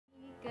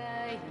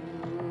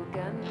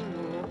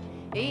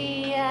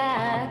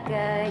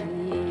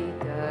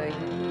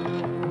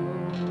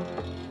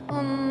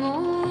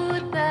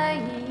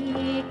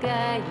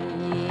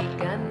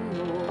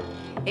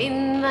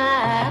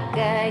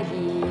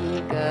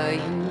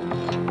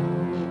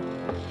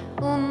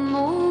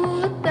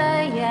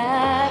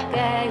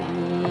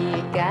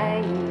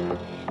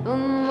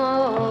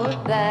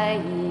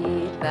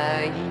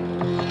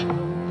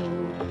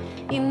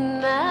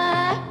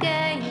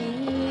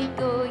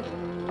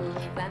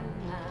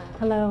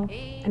Hello,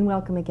 and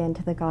welcome again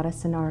to The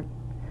Goddess in Art.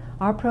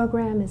 Our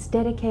program is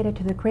dedicated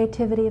to the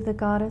creativity of the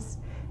goddess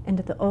and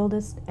to the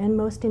oldest and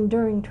most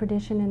enduring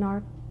tradition in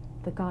art,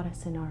 the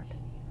goddess in art.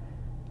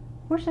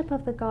 Worship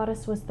of the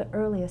goddess was the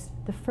earliest,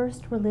 the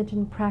first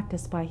religion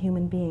practiced by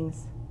human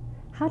beings.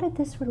 How did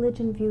this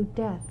religion view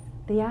death,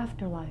 the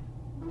afterlife,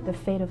 the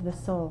fate of the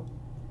soul?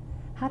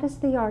 How does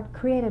the art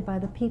created by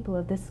the people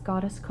of this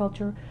goddess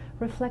culture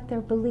reflect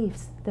their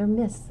beliefs, their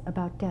myths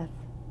about death?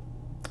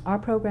 Our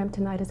program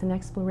tonight is an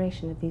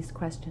exploration of these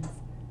questions.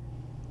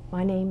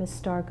 My name is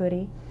Starr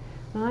Goode,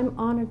 and I'm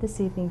honored this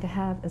evening to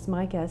have as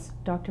my guest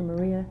Dr.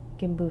 Marija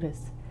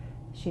Gimbutas.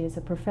 She is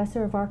a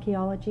professor of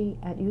archaeology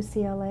at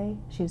UCLA.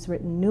 She's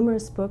written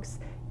numerous books,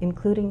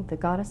 including The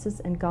Goddesses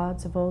and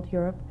Gods of Old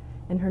Europe,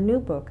 and her new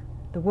book,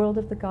 The World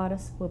of the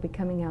Goddess, will be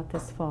coming out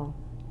this fall.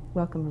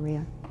 Welcome,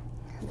 Marija.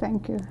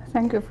 Thank you.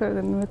 Thank you for the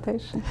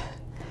invitation.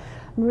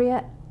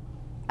 Marija,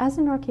 as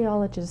an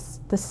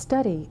archaeologist, the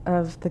study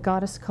of the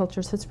goddess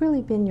cultures has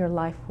really been your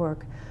life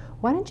work.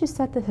 Why don't you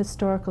set the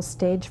historical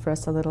stage for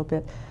us a little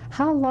bit?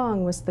 How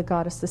long was the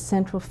goddess the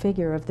central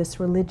figure of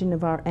this religion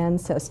of our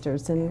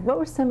ancestors, and what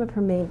were some of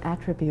her main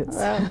attributes?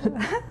 Well,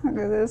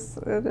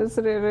 it is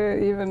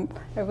really even,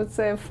 I would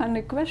say, a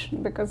funny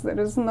question, because there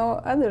is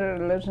no other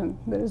religion.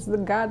 There is the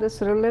goddess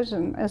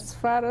religion as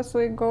far as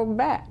we go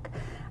back.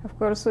 Of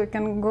course, we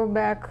can go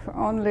back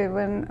only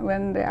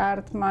when the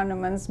art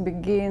monuments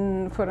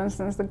begin, for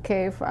instance, the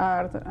cave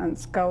art and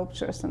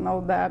sculptures and all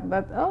that,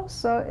 but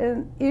also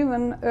in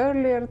even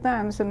earlier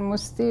times in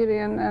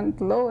Mousterian and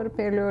Lower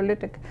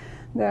Paleolithic,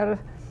 there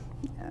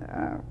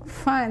are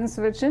finds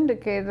which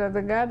indicate that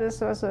the goddess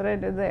was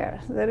already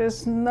there. There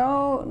is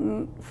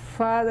no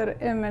father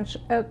image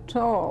at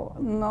all,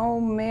 no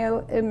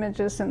male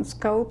images in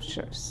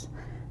sculptures,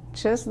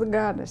 just the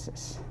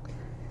goddesses.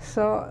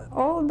 So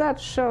all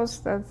that shows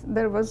that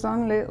there was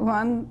only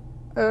one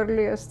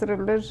earliest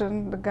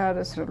religion, the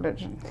goddess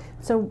religion.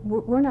 So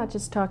we're not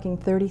just talking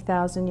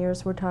 30,000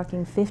 years, we're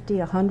talking 50,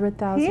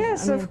 100,000?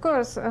 Yes, of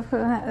course.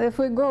 If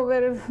we go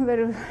very,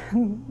 very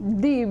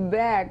deep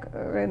back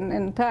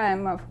in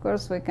time, of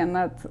course we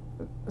cannot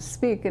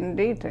speak in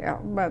detail,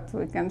 but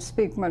we can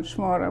speak much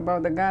more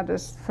about the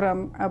goddess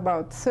from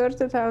about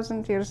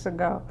 30,000 years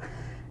ago.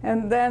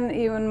 And then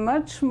even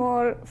much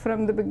more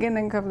from the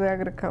beginning of the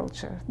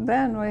agriculture.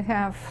 Then we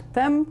have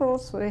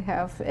temples, we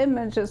have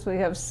images, we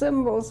have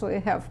symbols, we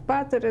have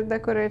pottery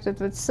decorated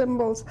with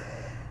symbols,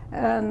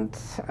 and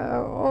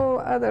all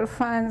other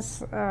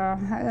finds,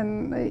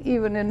 and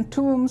even in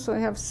tombs we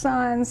have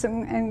signs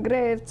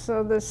engraved,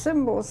 so the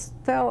symbols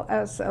tell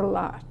us a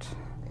lot,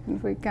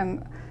 and we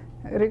can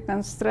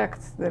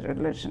reconstruct the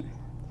religion.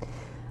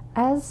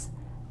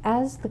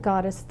 As the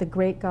goddess, the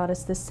great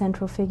goddess, this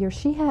central figure,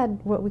 she had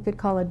what we could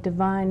call a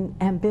divine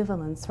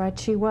ambivalence, right?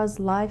 She was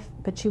life,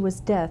 but she was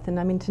death. And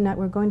I mean, tonight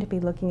we're going to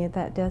be looking at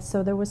that death.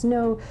 So there was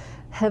no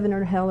heaven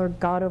or hell or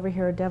God over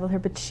here or devil here,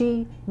 but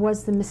she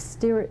was the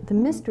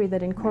mystery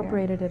that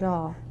incorporated it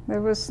all.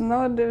 There was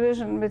no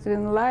division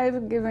between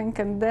life-giving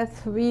and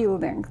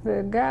death-wielding.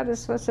 The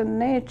goddess was a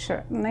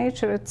nature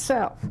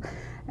itself.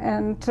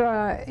 And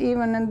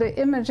even in the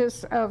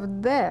images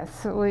of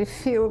death, we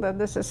feel that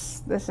this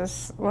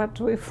is what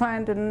we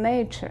find in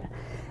nature.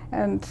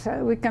 And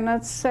we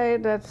cannot say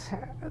that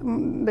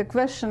the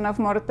question of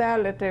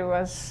mortality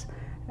was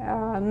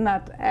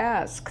not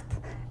asked.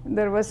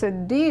 There was a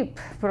deep,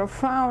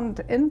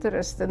 profound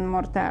interest in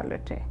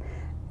mortality.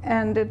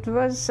 And it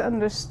was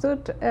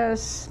understood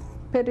as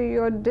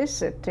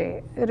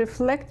periodicity,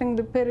 reflecting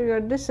the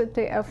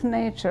periodicity of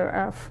nature,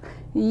 of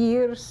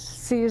years,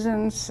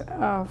 seasons,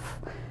 of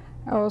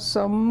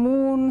also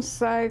moon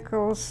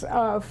cycles,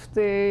 of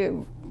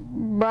the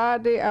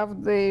body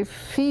of the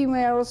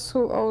females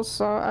who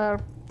also are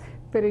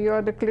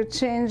periodically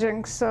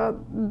changing.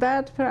 So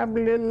that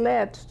probably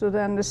led to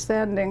the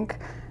understanding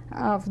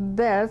of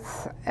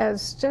death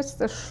as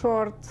just a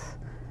short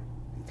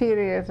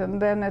period,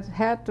 and then it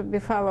had to be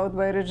followed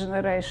by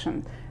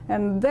regeneration.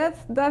 And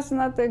death does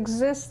not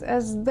exist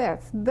as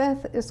death.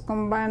 Death is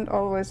combined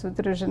always with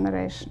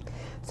regeneration.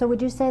 So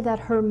would you say that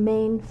her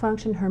main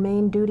function, her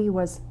main duty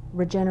was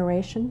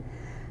regeneration?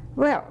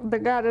 Well, the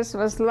goddess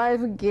was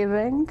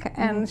life-giving,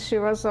 and she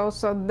was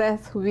also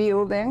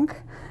death-wielding.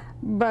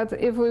 But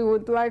if we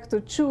would like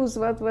to choose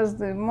what was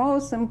the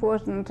most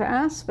important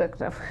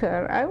aspect of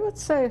her, I would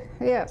say,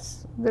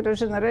 yes, the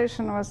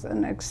regeneration was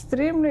an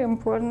extremely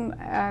important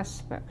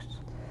aspect.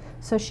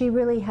 So she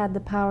really had the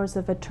powers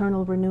of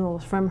eternal renewal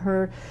from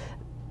her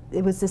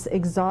it was this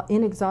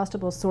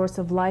inexhaustible source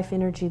of life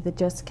energy that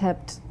just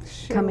kept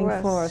coming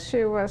forth.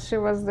 She was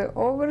the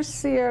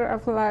overseer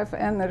of life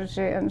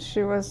energy, and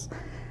she was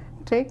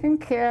taking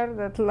care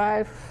that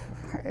life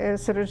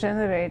is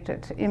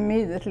regenerated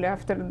immediately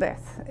after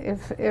death.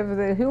 If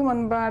the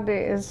human body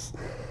is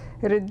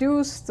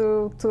reduced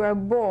to a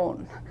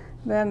bone,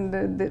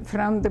 then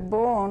from the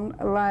bone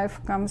life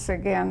comes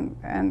again,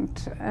 and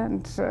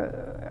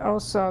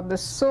also the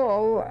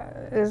soul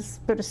is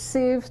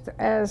perceived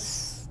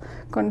as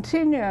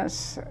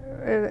continuous.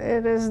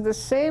 It is the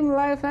same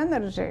life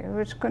energy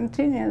which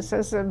continues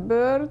as a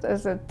bird,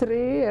 as a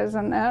tree, as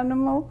an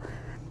animal,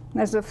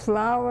 as a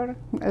flower,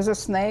 as a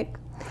snake.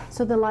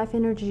 So the life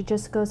energy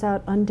just goes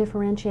out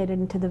undifferentiated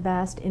into the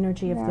vast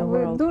energy of the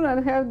world. We do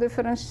not have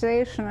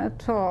differentiation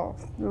at all.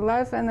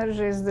 Life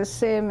energy is the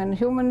same in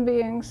human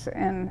beings,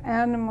 in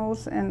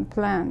animals, and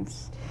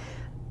plants.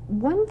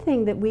 One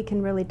thing that we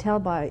can really tell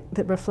by,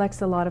 that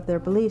reflects a lot of their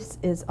beliefs,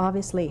 is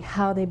obviously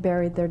how they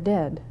buried their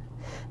dead.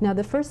 Now,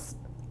 the first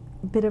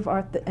bit of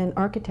art and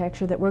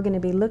architecture that we're going to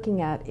be looking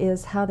at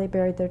is how they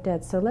buried their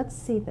dead. So let's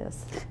see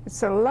this.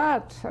 It's a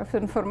lot of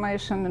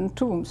information in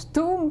tombs.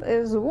 Tomb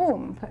is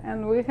womb,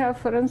 and we have,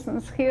 for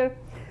instance, here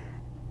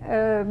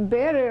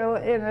burial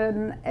in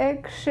an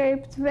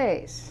egg-shaped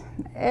vase.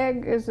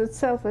 Egg is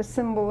itself a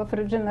symbol of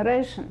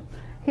regeneration.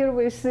 Here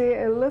we see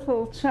a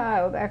little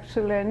child,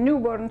 actually a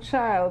newborn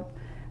child,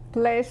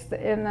 placed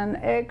in an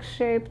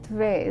egg-shaped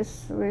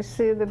vase. We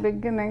see the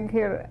beginning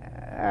here.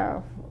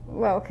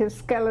 Well, his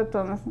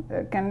skeleton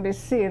can be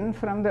seen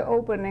from the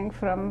opening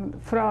from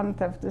front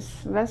of this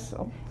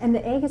vessel. And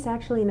the egg is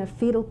actually in a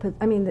fetal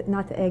I mean,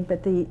 not the egg,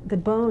 but the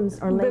bones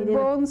are laid in. The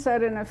bones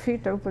are in a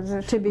fetal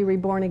position. To be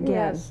reborn again.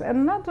 Yes,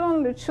 and not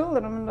only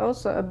children, but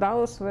also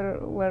adults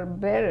were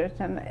buried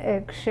in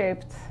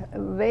egg-shaped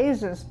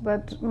vases,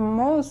 but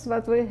most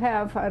what we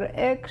have are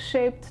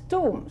egg-shaped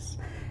tombs.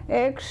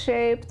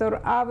 Egg-shaped or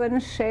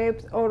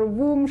oven-shaped or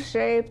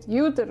womb-shaped,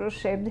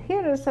 uterus-shaped.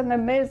 Here is an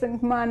amazing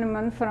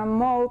monument from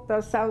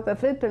Malta, south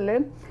of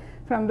Italy,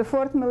 from the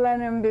 4th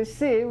millennium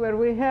BC, where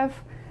we have,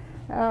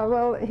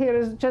 well, here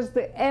is just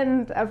the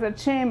end of a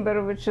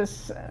chamber which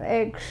is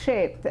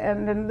egg-shaped.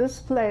 And in this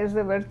place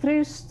there were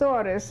 3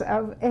 stories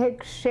of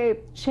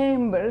egg-shaped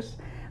chambers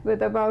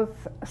with about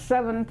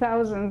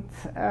 7,000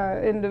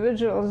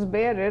 individuals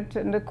buried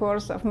in the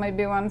course of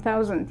maybe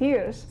 1,000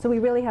 years. So we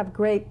really have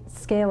great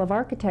scale of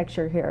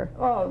architecture here.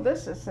 Oh,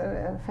 this is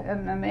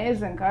an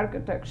amazing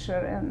architecture,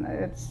 and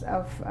it's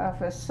of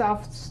a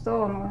soft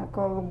stone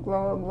called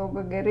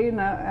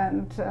Globigerina,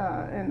 and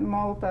in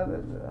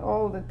Malta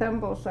all the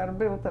temples are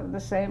built of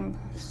the same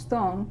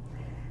stone.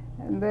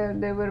 And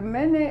there were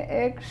many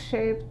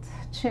egg-shaped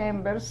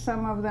chambers.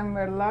 Some of them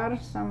were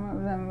large, some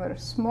of them were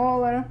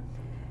smaller.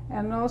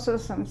 And also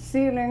some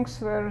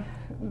ceilings were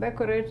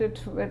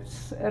decorated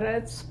with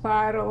red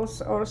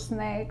spirals or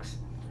snakes.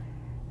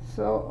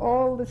 So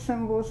all the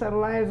symbols are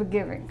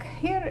life-giving.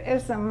 Here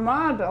is a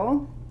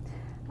model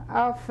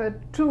of a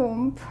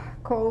tomb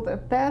called a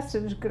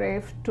passage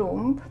grave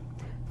tomb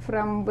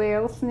from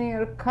Wales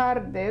near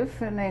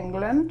Cardiff in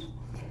England.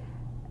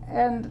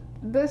 And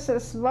this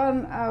is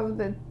one of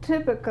the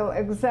typical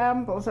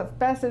examples of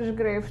passage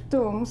grave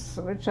tombs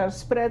which are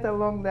spread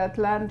along the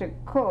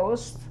Atlantic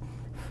coast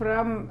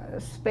from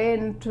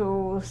Spain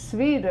to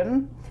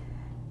Sweden.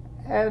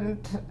 And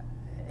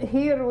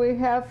here we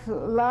have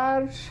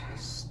large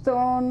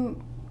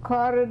stone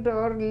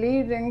corridor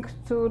leading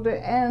to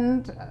the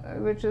end,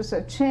 which is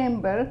a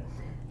chamber.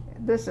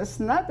 This is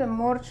not a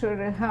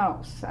mortuary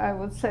house. I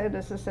would say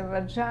this is a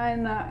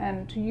vagina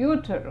and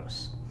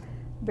uterus.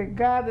 The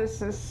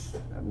goddess's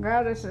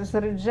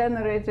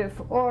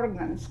regenerative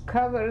organs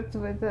covered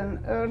with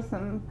an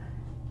earthen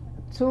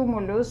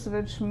tumulus,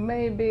 which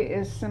maybe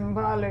is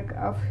symbolic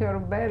of her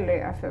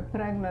belly, of a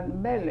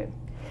pregnant belly.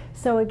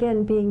 So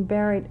again, being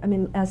buried, I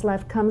mean, as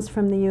life comes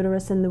from the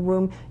uterus and the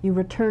womb, you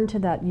return to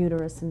that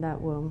uterus and that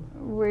womb.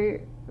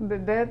 The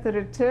dead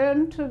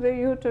return to the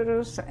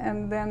uterus,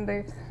 and then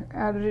they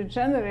are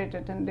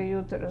regenerated in the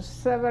uterus.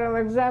 Several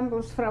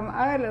examples from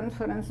Ireland,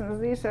 for instance,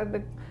 these are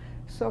the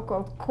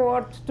so-called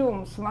court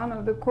tombs. One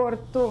of the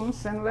court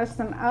tombs in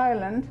Western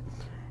Ireland,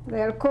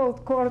 they are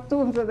called court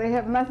tombs, but they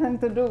have nothing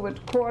to do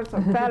with courts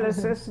or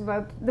palaces,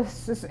 but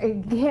this is,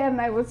 again,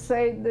 I would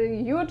say, the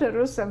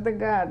uterus of the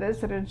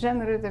goddess,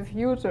 regenerative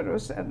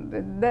uterus, and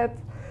the dead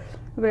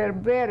were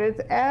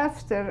buried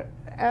after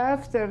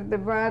the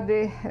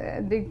body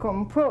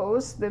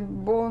decomposed. The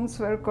bones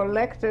were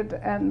collected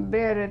and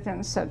buried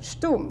in such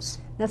tombs.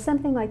 Now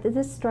something like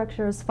this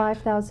structure is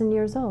 5,000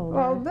 years old.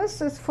 Well, right?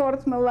 this is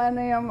 4th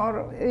millennium,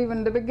 or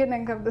even the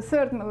beginning of the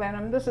 3rd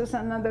millennium. This is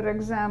another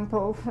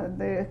example,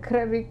 the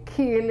Crevy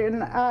Keel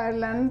in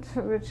Ireland,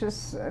 which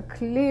is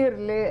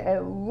clearly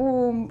a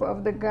womb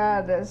of the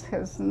goddess,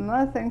 has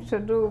nothing to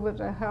do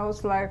with a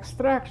house-like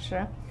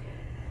structure.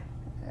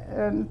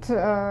 And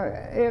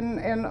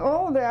in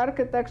all the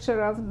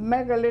architecture of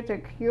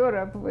megalithic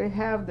Europe, we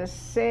have the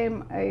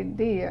same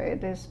idea.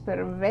 It is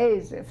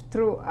pervasive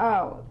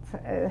throughout.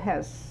 It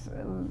has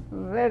a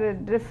very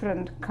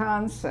different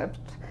concept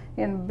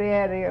in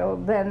burial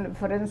than,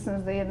 for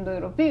instance, the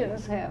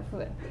Indo-Europeans have.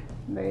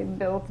 They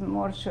built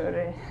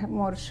mortuary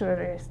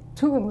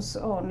tombs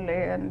only,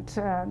 and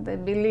they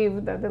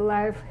believe that the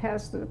life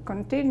has to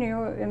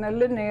continue in a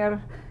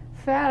linear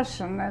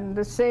fashion, and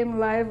the same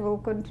life will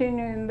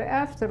continue in the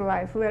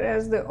afterlife,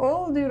 whereas the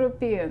old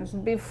Europeans,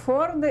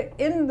 before the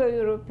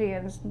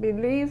Indo-Europeans,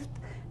 believed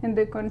in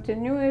the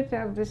continuity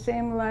of the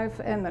same life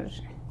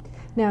energy.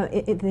 Now,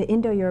 the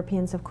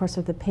Indo-Europeans, of course,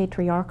 are the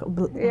patriarchal,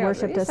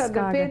 worshipped as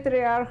the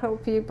patriarchal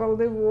people,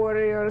 the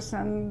warriors,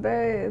 and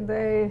they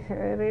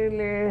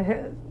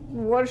really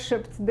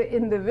worshipped the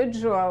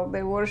individual.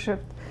 They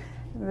worshipped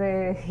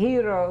the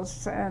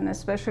heroes, and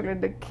especially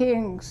the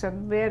kings,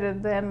 and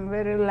buried them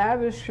very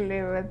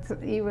lavishly,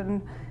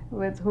 even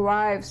with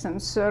wives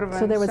and servants.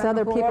 So there was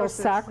other people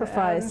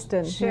sacrificed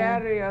and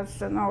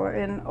chariots and all.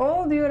 In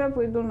old Europe,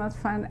 we do not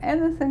find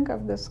anything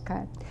of this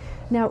kind.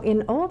 Now,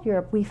 in old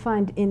Europe, we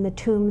find in the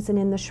tombs and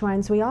in the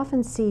shrines, we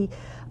often see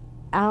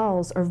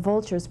owls or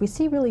vultures. We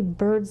see really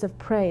birds of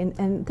prey,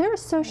 and they're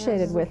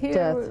associated with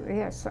death.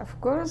 Yes, of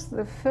course.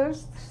 The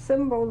first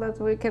symbol that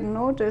we can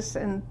notice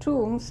in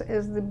tombs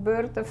is the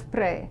bird of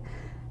prey.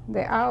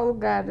 The owl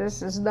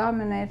goddess is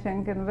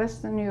dominating in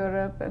Western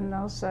Europe and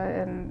also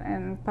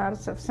in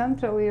parts of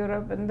Central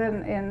Europe, and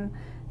then in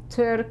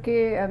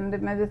Turkey and the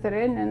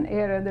Mediterranean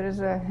area there is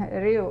a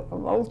real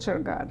vulture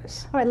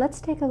goddess. All right,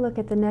 let's take a look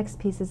at the next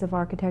pieces of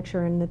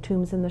architecture in the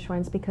tombs and the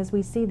shrines, because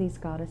we see these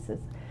goddesses.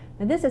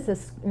 And this is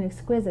an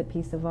exquisite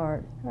piece of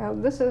art. Well,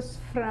 this is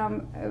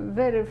from a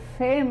very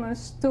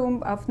famous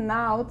tomb of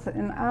Naut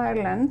in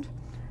Ireland,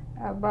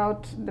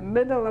 about the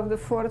middle of the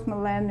 4th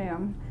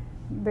millennium.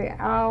 The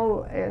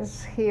owl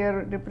is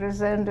here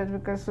represented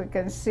because we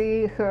can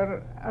see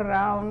her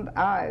round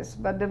eyes,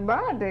 but the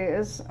body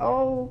is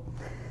all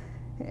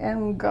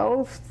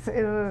engulfed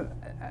in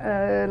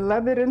a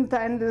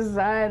labyrinthine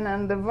design,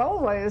 and the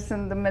vulva is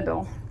in the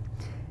middle.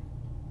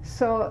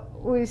 So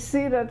we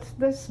see that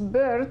this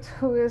bird,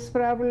 who is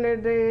probably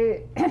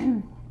the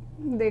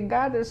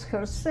goddess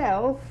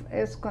herself,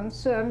 is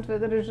concerned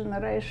with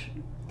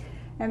regeneration.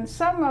 And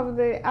some of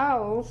the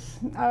owls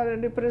are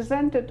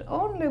represented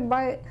only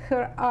by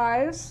her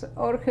eyes,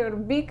 or her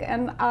beak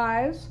and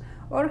eyes,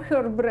 or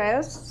her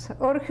breasts,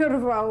 or her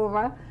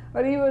vulva,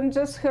 or even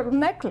just her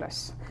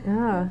necklace.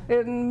 Ah.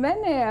 In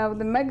many of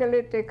the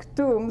megalithic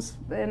tombs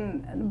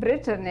in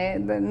Brittany,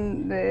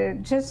 the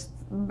just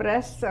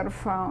breasts are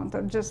found,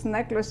 or just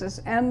necklaces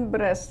and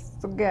breasts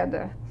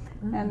together.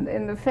 And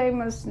in the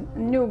famous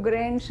New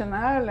Grange in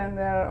Ireland,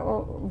 there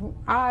are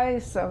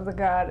eyes of the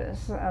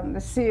goddess on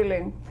the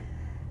ceiling.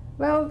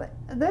 Well,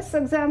 this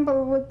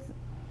example would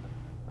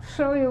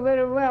show you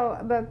very well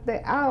that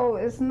the owl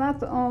is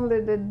not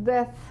only the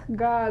death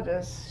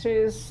goddess, she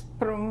is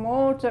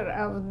promoter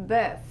of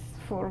death,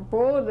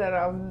 foreboder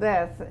of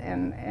death.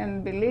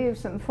 In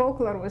beliefs and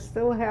folklore, we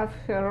still have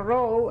her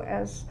role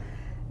as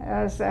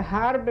a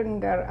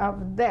harbinger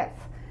of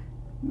death.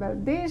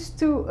 But these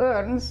two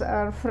urns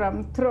are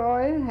from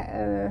Troy,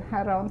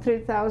 around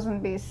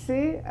 3000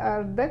 BC,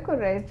 are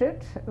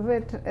decorated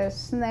with a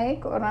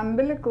snake or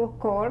umbilical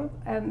cord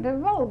and a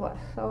vulva.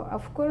 So,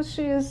 of course,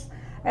 she is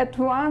at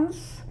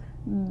once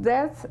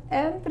death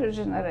and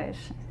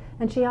regeneration.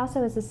 And she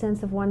also has a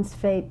sense of one's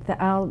fate. The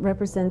owl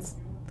represents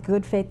the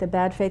good fate, the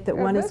bad fate, that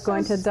one is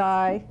going to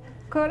die.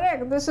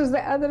 Correct. This is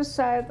the other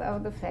side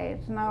of the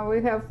fate. Now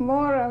we have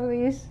more of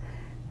these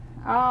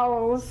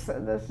owls.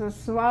 This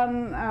is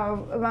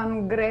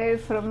one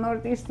grave from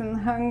northeastern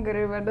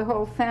Hungary where the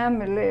whole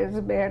family is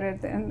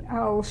buried in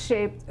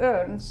owl-shaped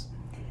urns.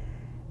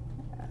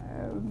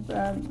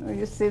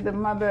 You see the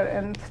mother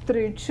and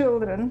 3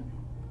 children.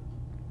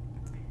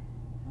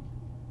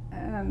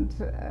 And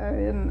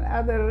in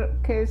other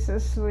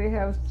cases, we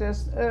have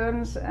just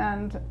urns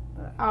and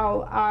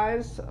owl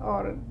eyes,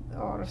 or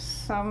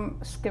some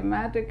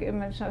schematic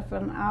image of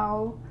an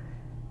owl.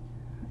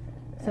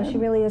 So she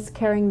really is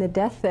carrying the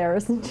death there,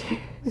 isn't she?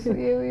 So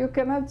you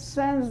cannot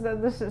sense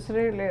that this is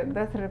really a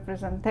death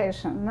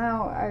representation.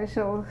 Now I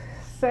shall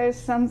say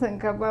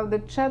something about the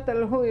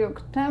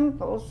Çatalhöyük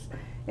temples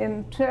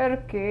in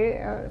Turkey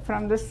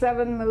from the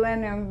 7th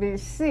millennium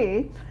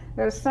BC.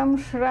 Where some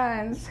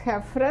shrines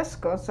have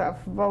frescoes of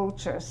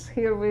vultures.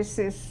 Here we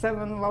see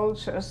 7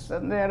 vultures,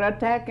 and they're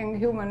attacking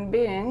human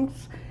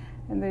beings,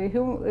 and the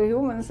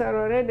humans are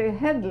already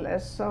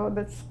headless, so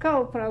the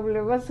skull probably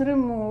was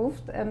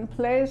removed and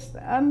placed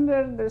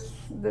under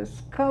the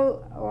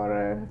skull or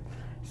a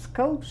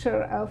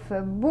sculpture of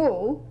a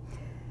bull.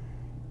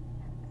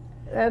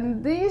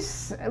 And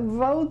these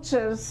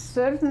vultures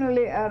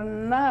certainly are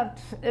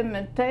not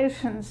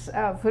imitations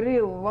of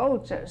real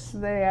vultures.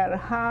 They are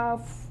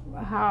half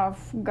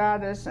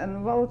goddess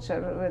and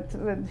vulture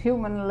with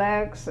human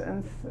legs,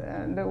 and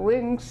the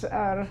wings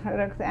are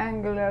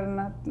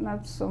rectangular,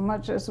 not so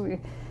much as we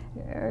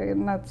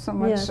not so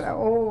much Yes.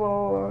 oval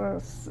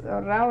or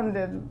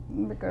rounded,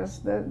 because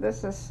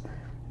this is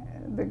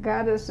the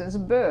goddess's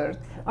birth.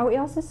 Are we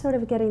also sort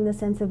of getting the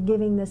sense of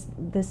giving this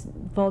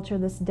vulture,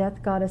 this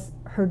death goddess,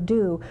 her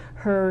due,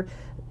 her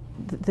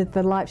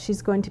the life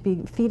she's going to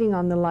be feeding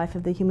on the life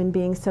of the human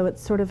being? So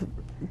it's sort of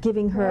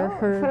giving her Well,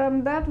 her.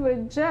 from that we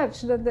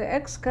judge that the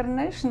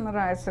excarnation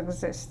rites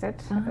existed,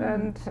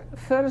 and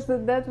first the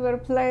dead were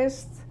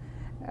placed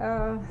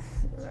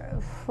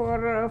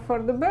for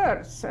the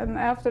births, and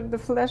after the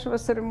flesh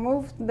was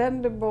removed,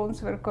 then the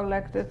bones were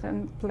collected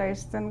and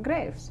placed in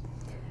graves.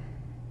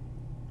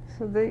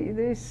 So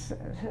these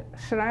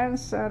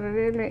shrines are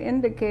really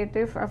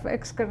indicative of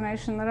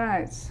excarnation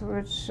rites,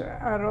 which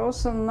are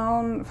also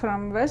known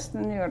from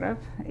Western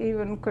Europe,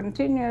 even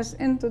continuous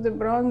into the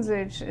Bronze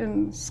Age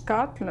in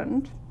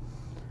Scotland,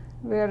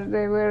 where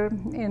they were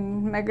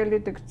in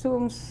megalithic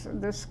tombs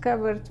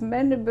discovered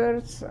many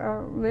bones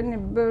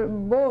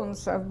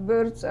of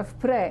birds of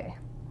prey.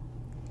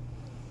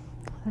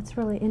 That's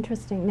really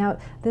interesting. Now,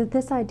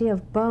 this idea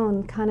of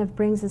bone kind of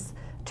brings us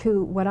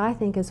to what I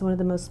think is one of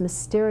the most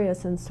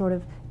mysterious and sort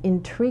of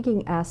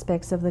intriguing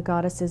aspects of the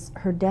goddess, is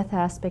her death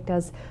aspect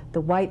as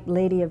the white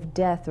lady of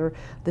death, or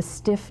the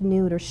stiff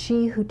nude, or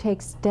she who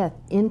takes death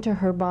into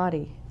her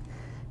body.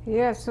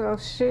 Yes, well,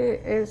 she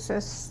is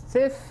as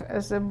stiff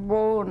as a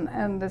bone,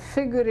 and the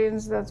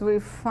figurines that we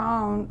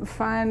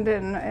find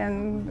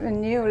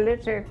in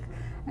Neolithic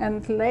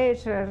and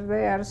later,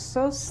 they are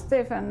so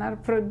stiff and are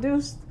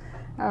produced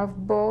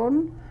of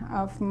bone,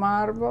 of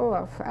marble,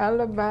 of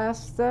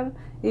alabaster,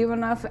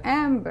 even of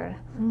amber,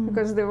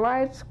 because the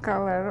white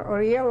color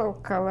or yellow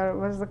color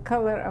was the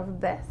color of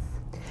death.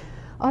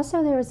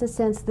 Also, there is a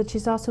sense that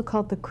she's also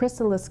called the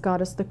chrysalis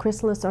goddess. The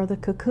chrysalis, or the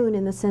cocoon,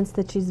 in the sense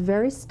that she's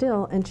very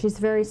still and she's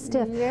very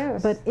stiff.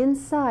 Yes. But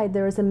inside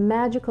there is a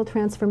magical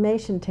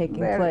transformation taking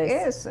place.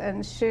 There is,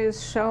 and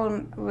she's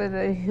shown with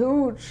a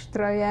huge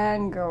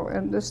triangle,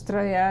 and this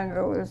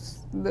triangle is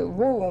the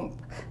womb,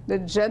 the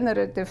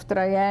generative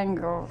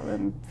triangle,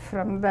 and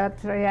from that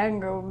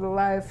triangle the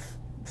life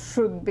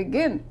should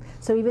begin.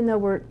 So even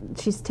though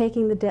she's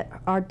taking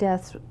our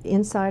death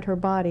inside her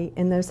body,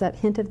 and there's that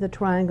hint of the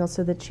triangle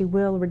so that she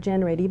will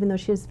regenerate, even though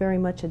she is very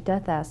much a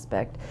death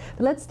aspect.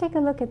 But let's take a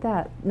look at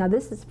that. Now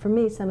this is, for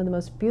me, some of the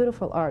most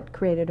beautiful art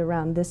created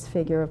around this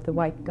figure of the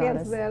white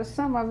goddess. Yes, there are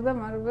some of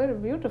them are very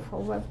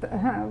beautiful,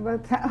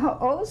 but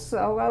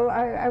also, well,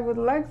 I would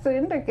like to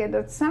indicate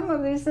that some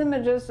of these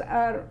images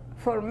are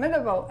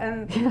formidable,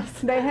 and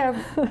Yes. they have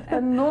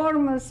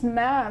enormous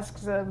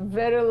masks, a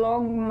very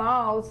long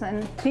mouth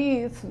and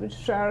teeth,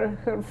 which are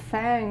her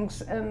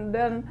fangs, and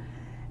then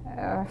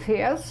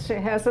yes, she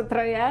has a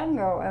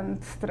triangle,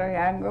 and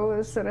triangle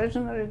is a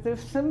regenerative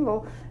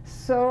symbol.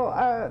 So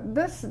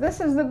this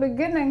is the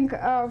beginning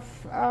of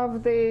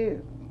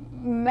the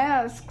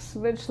masks,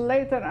 which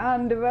later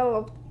on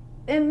developed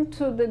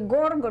into the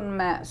Gorgon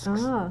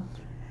masks.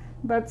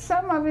 But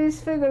some of these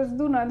figures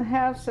do not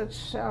have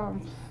such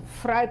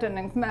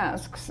frightening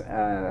masks.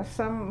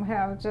 Some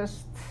have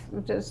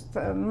just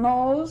a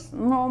nose,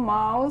 no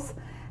mouth,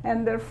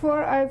 and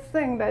therefore I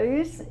think that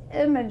these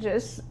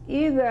images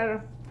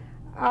either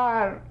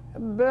are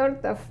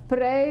bird of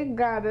prey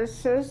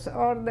goddesses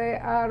or they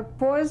are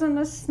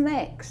poisonous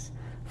snakes.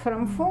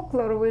 From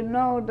folklore we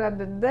know that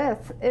the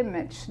death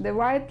image, the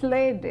white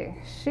lady,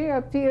 she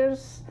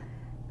appears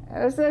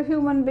as a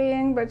human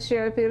being, but she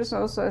appears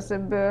also as a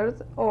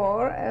bird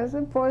or as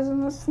a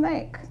poisonous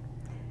snake.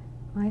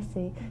 I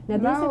see.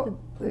 Now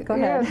go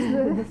ahead.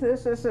 Yes,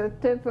 this is a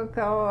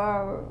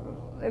typical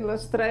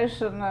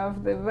illustration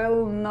of the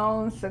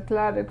well-known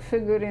cycladic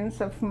figurines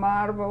of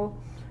marble,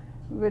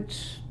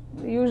 which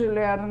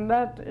usually are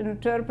not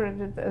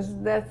interpreted as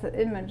death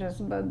images,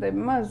 but they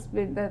must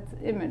be death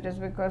images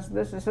because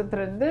this is a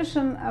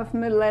tradition of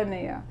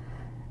millennia.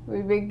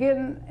 We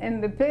begin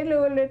in the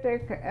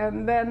Paleolithic,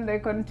 and then they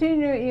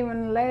continue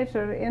even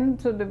later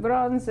into the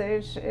Bronze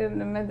Age in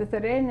the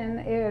Mediterranean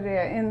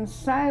area. In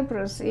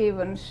Cyprus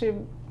even, she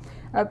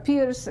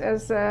appears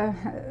as a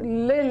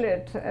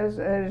Lilith, as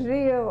a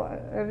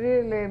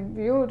really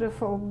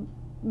beautiful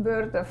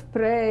bird of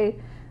prey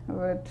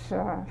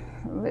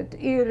with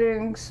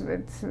earrings,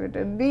 with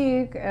a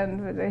beak,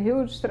 and with a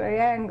huge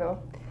triangle.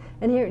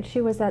 And here she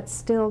was that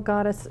still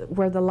goddess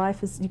where the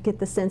life is, you get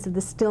the sense of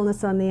the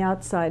stillness on the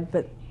outside,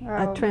 but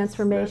a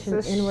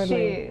transformation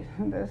inwardly.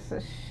 This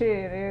is she,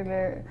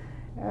 really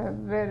a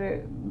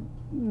very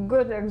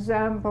good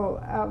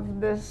example of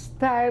this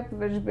type,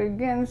 which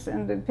begins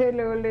in the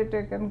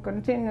Paleolithic and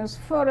continues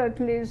for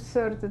at least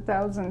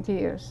 30,000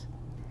 years.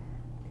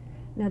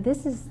 Now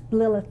this is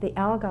Lilith, the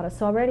owl goddess.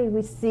 So already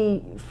we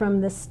see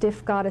from the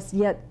stiff goddess,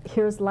 yet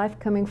here's life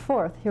coming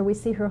forth. Here we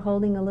see her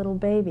holding a little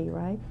baby,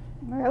 right?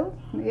 Well,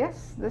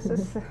 yes, this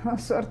is a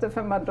sort of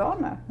a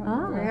Madonna.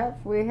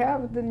 We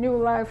have the new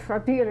life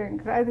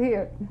appearing right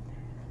here.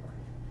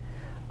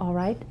 All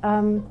right.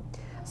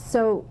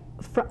 So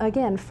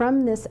again,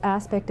 from this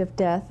aspect of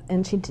death,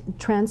 and she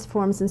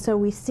transforms, and so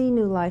we see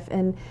new life.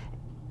 And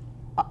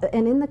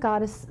and in the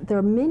goddess, there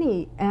are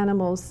many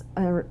animals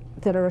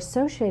that are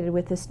associated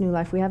with this new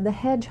life. We have the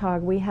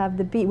hedgehog, we have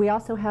the bee, we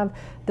also have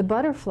the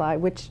butterfly,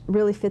 which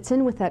really fits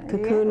in with that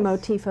cocoon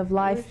motif of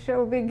life. We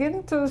shall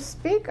begin to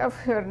speak of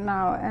her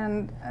now,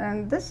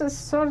 and this is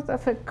sort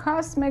of a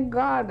cosmic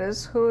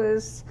goddess who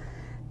is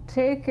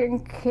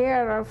taking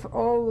care of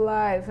all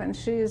life, and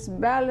she is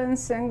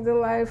balancing the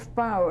life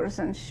powers,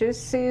 and she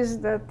sees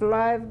that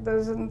life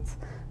doesn't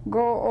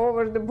go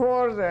over the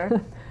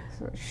border.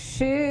 So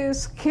she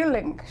is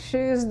killing, she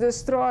is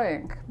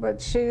destroying,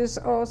 but she is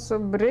also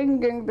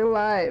bringing the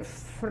life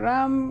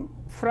from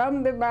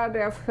the body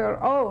of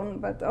her own,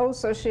 but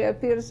also she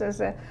appears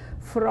as a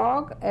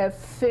frog, a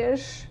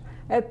fish,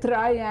 a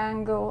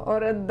triangle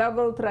or a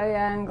double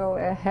triangle,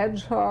 a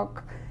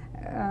hedgehog,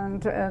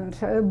 and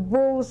a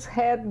bull's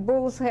head.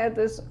 Bull's head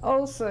is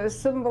also a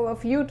symbol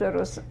of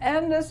uterus,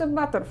 and as a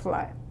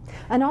butterfly.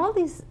 And all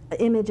these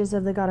images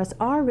of the goddess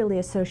are really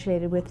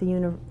associated with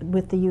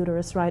the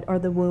uterus, right, or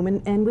the womb,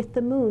 and with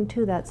the moon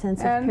too, that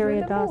sense of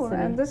periodicity.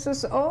 And this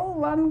is all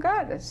one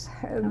goddess.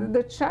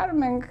 The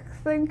charming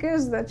thing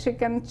is that she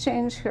can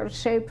change her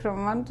shape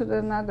from one to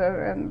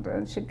another,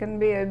 and she can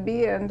be a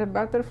bee and a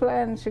butterfly,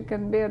 and she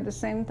can be at the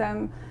same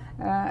time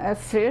a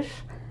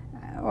fish,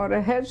 or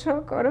a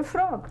hedgehog, or a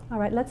frog. All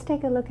right, let's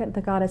take a look at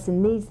the goddess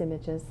in these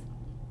images.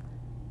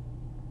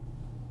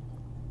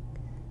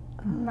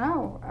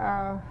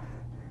 Now,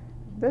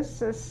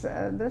 this is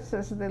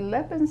the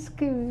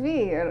Lepenski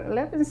Vir.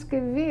 Lepenski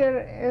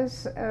Vir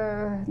is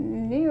a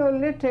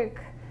Neolithic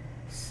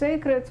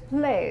sacred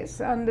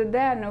place on the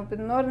Danube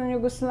in northern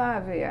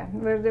Yugoslavia,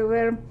 where there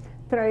were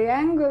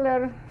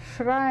triangular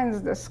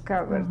shrines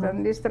discovered,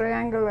 and these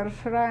triangular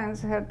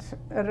shrines had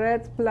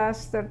red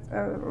plastered,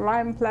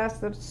 lime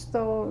plastered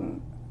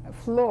stone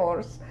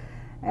floors.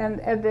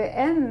 And at the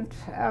end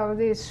of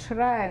these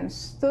shrines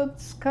stood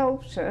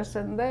sculptures,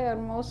 and they are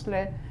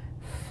mostly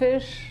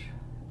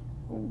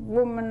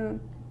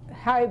fish-woman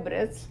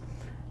hybrids.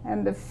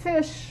 And the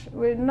fish,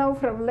 we know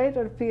from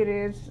later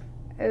periods,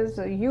 is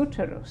a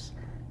uterus.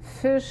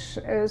 Fish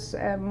is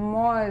a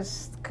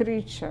moist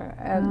creature,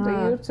 and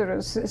the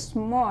uterus is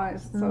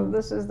moist, so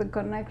this is the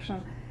connection.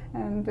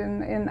 And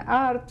in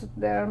art,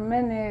 there are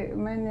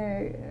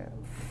many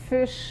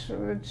fish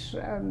which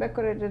are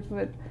decorated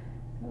with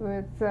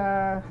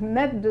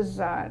net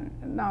design.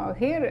 Now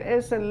here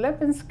is a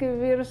Lepenski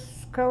Vir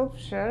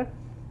sculpture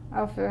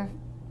of a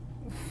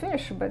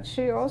fish, but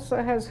she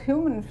also has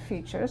human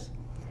features,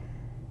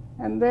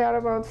 and there are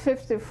about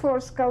 54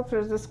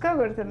 sculptures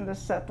discovered in the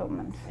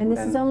settlement. And this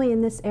is only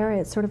in this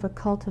area, it's sort of a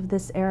cult of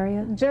this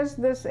area?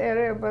 Just this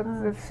area, but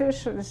the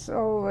fish is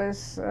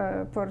always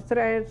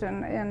portrayed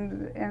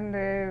in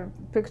the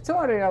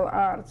pictorial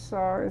art,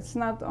 so it's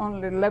not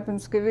only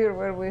Lepenski Vir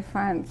where we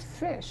find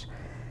fish.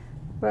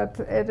 But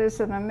it is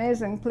an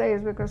amazing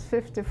place because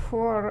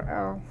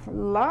 54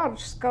 large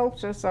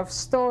sculptures of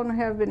stone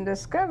have been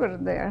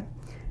discovered there.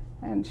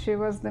 And she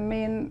was the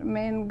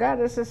main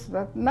goddess.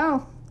 But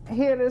now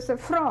here is a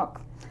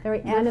frog.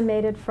 Very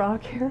animated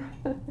frog here.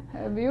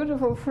 A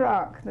beautiful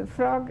frog. The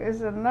frog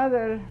is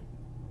another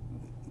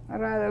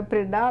rather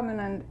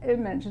predominant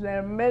image. There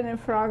are many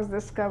frogs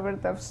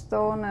discovered of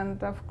stone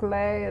and of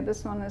clay.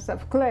 This one is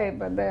of clay,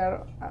 but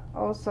there are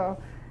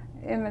also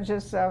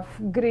images of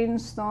green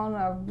stone,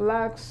 of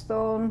black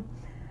stone.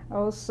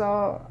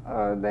 Also,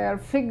 there are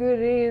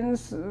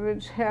figurines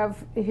which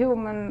have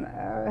human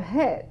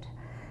head.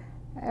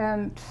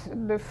 And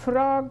the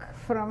frog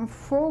from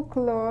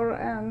folklore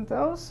and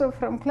also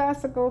from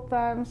classical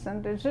times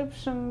and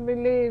Egyptian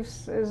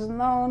beliefs is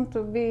known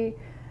to be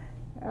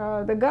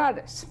the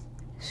goddess.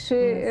 She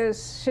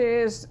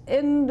is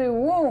in the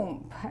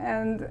womb,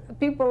 and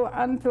people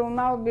until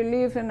now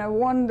believe in a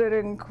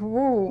wandering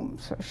womb.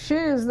 So she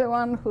is the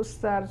one who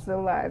starts the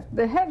life.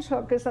 The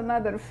hedgehog is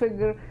another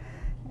figure.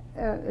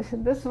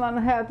 This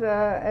one had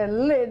a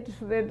lid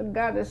with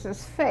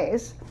goddess's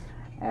face,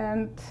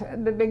 and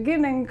the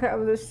beginning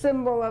of the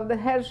symbol of the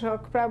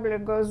hedgehog probably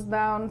goes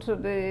down to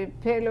the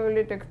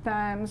Paleolithic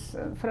times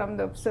from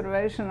the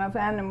observation of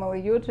animal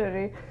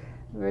uteri,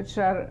 which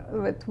are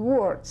with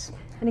warts.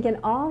 And again,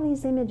 all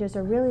these images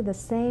are really the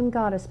same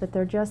goddess, but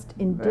they're just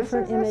in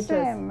different images. The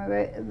same.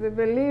 The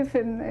belief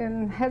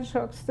in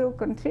hedgehogs still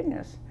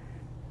continues.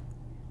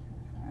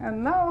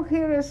 And now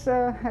here is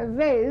a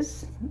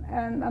vase,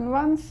 and on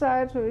one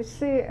side we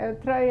see a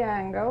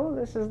triangle.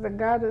 This is the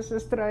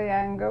goddess's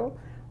triangle,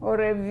 or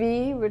a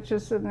V, which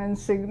is an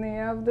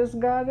insignia of this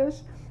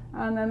goddess.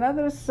 On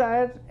another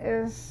side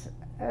is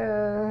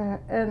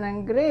an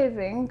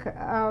engraving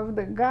of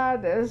the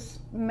goddess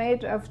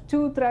made of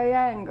two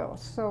triangles.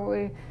 So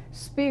we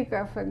speak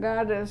of a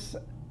goddess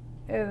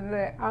in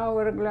the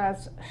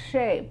hourglass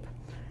shape.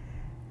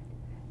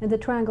 And the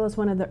triangle is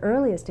one of the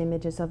earliest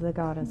images of the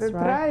goddess, The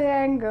right?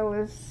 triangle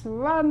is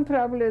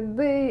probably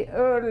the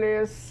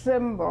earliest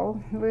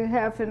symbol. We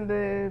have in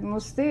the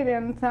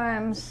Mousterian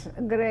times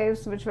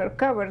graves which were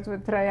covered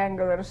with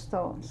triangular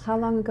stones. How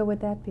long ago would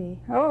that be?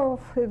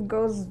 Oh, it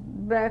goes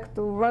back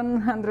to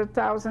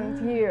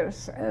 100,000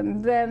 years.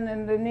 And then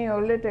in the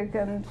Neolithic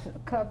and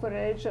Copper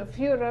Age of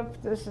Europe,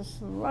 this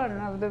is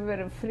one of the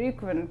very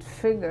frequent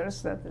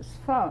figures that is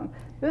found.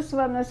 This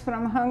one is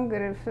from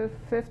Hungary,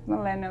 5th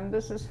millennium.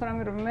 This is from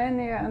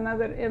Romania,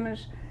 another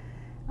image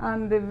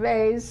on the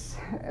vase,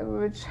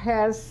 which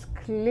has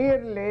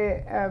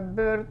clearly a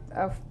bird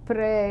of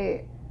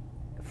prey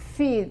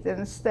feet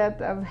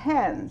instead of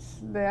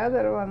hands. The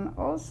other one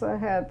also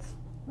had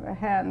the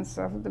hands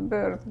of the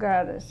bird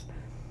goddess.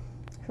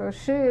 So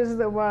she is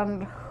the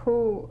one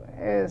who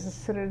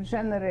is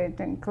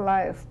regenerating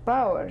life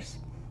powers.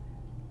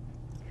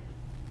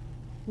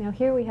 Now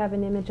here we have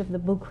an image of the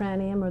bull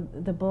cranium, or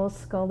the bull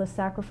skull, the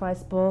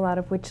sacrifice bull out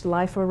of which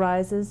life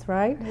arises,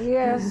 right?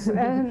 Yes,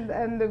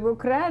 and the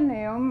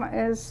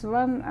bucranium is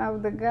one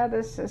of the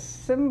goddess's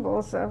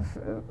symbols of,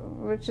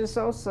 which is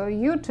also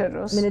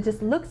uterus. I mean, it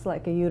just looks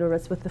like a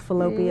uterus with the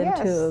fallopian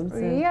tubes.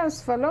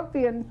 Yes,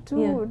 fallopian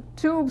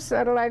tubes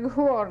are like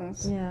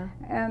horns. Yeah.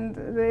 And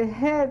the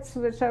heads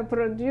which are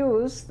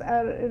produced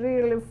are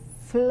really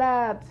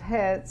flat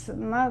heads,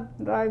 not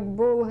like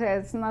bull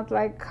heads, not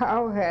like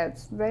cow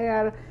heads. They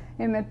are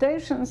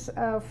imitations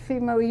of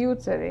female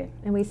uteri.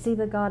 And we see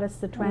the goddess,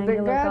 the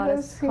triangular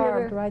goddess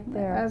carved right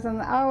there. As an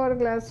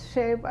hourglass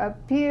shape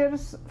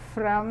appears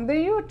from the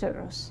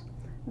uterus.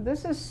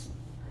 This is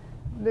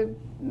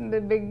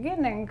the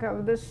beginning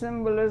of the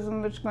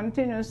symbolism which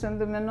continues in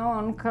the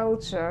Minoan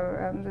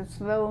culture, and it's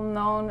well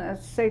known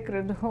as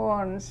sacred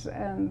horns,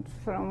 and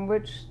from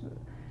which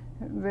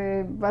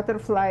the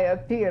butterfly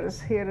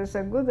appears. Here is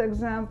a good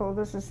example.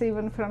 This is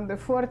even from the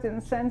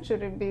 14th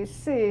century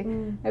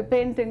BC, a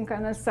painting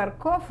on a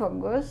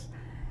sarcophagus.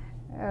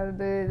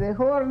 The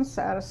horns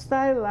are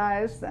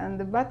stylized, and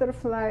the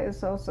butterfly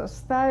is also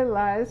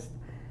stylized,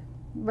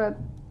 but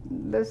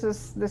this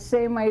is the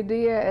same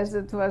idea as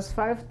it was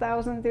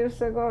 5,000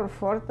 years ago or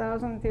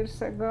 4,000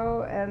 years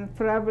ago, and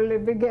probably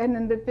began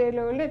in the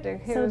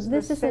Paleolithic. So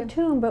this is a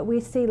tomb, but we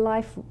see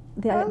life,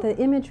 the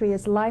imagery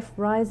is life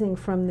rising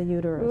from the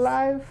uterus.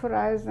 Life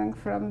rising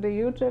from the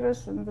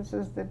uterus, and this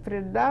is the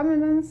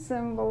predominant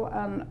symbol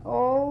on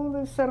all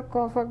the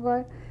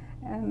sarcophagi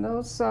and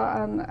also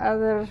on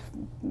other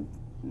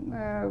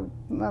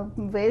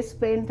vase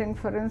painting,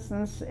 for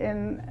instance,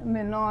 in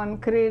Minoan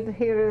Crete.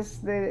 Here is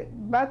the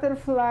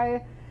butterfly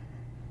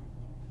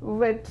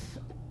with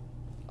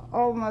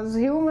almost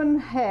human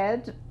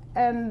head,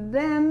 and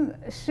then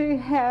she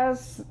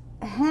has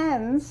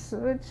hands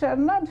which are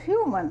not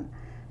human.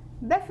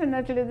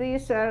 Definitely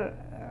these are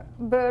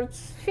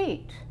bird's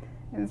feet.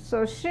 And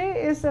so she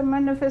is a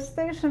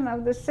manifestation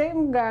of the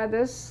same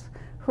goddess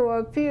who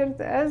appeared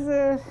as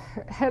a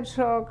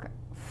hedgehog,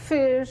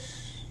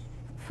 fish,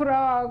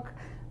 frog,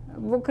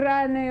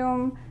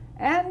 bucranium,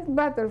 and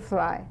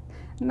butterfly.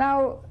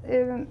 Now,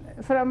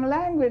 from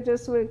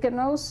languages, we can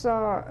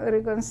also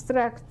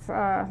reconstruct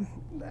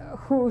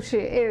who she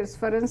is.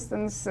 For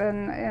instance,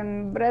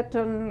 in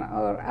Breton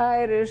or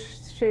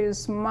Irish, she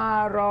is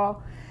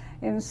Maro.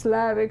 In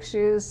Slavic, she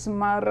is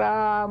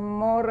Mara,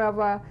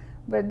 Morava.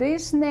 But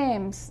these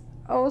names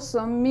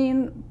also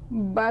mean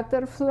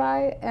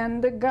butterfly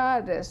and the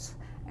goddess.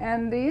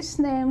 And these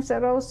names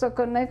are also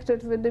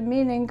connected with the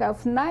meaning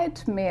of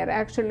nightmare.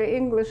 Actually,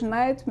 English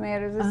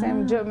nightmare is the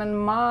same. German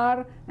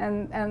Mar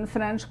and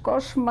French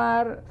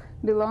cauchemar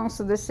belongs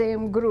to the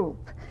same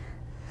group.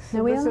 So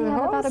now we this is only a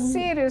have whole about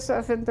series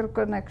of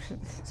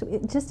interconnections. So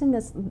just in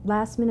this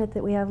last minute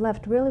that we have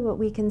left, really what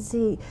we can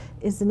see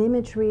is an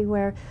imagery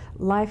where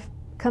life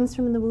comes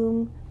from the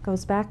womb,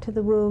 goes back to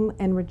the womb,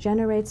 and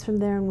regenerates from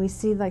there, and we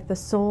see like the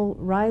soul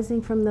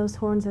rising from those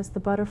horns as the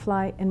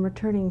butterfly and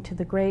returning to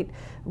the great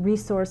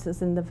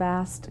resources in the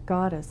vast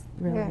goddess,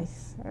 really.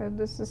 Yes,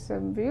 this is a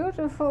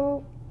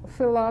beautiful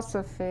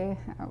philosophy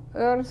of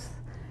earth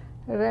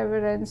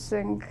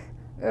reverencing,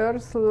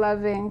 earth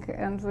loving,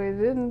 and we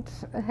didn't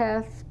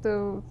have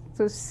to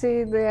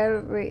see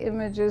there the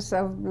images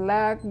of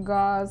black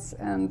gods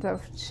and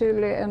of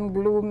chilly and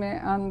gloomy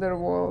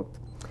underworld.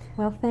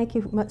 Well, thank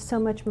you so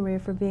much,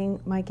 Marija, for being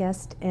my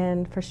guest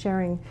and for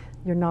sharing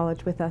your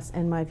knowledge with us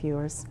and my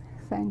viewers.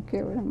 Thank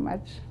you very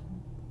much.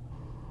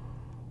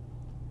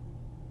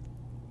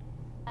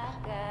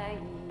 Okay.